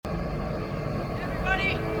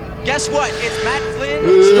Guess what? It's Matt Flynn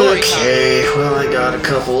story time. Okay, well, I got a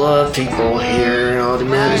couple of people here.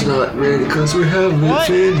 Automatic's not ready because we haven't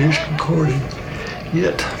finished recording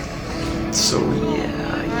yet. So,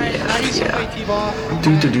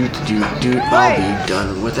 Dude, I'll be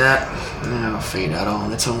done with that. Now, fade out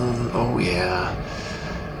on its own. Oh, yeah.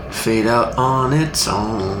 Fade out on its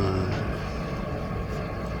own.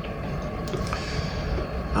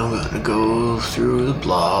 I'm gonna go through the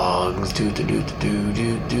blogs.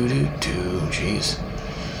 Jeez.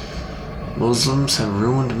 Muslims have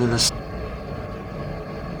ruined Minnesota.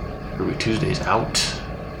 Every Tuesday's out.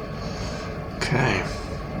 Okay.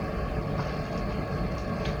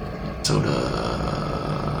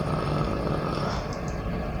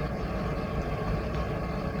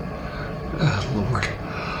 Lord.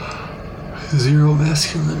 Zero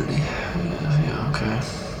masculinity. Yeah, okay.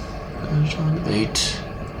 There's no debate.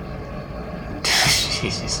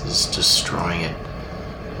 He's just destroying it.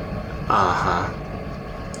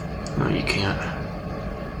 No, you can't.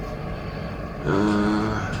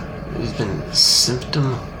 He's been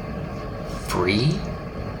symptom free?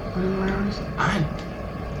 I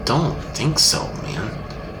don't think so, man.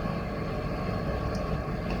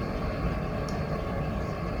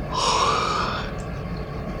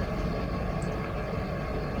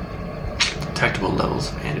 Detectable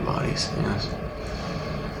levels of antibodies, yes.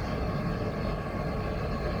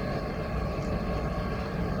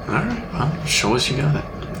 Alright, well, show us you got it.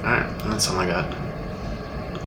 Alright, that's all I got.